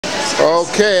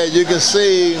Okay, as you can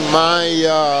see, my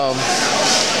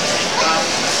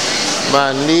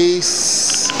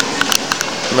niece,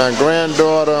 my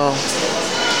granddaughter,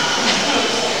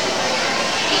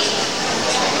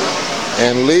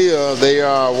 and Leah, they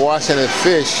are washing the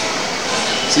fish.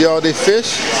 See all the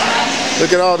fish?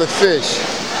 Look at all the fish.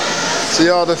 See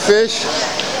all the fish?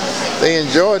 They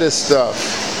enjoy this stuff.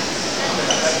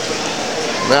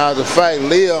 Now, the fact,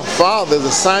 Leah's father is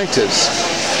a scientist.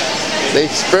 They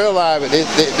experiment. They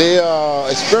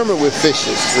experiment with fish.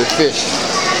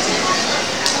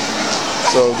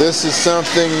 So this is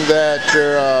something that,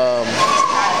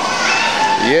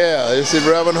 yeah, this is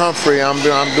Reverend Humphrey. I'm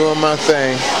doing my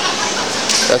thing.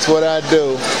 That's what I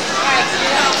do.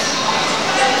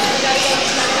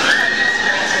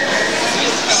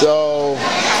 So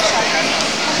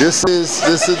this is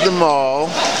the mall.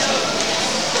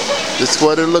 This is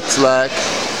what it looks like.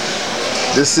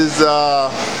 This is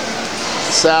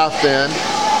south end,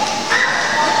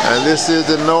 and this is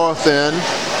the north end.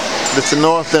 This is the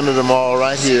north end of the mall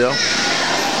right here.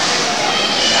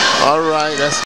 All right, that's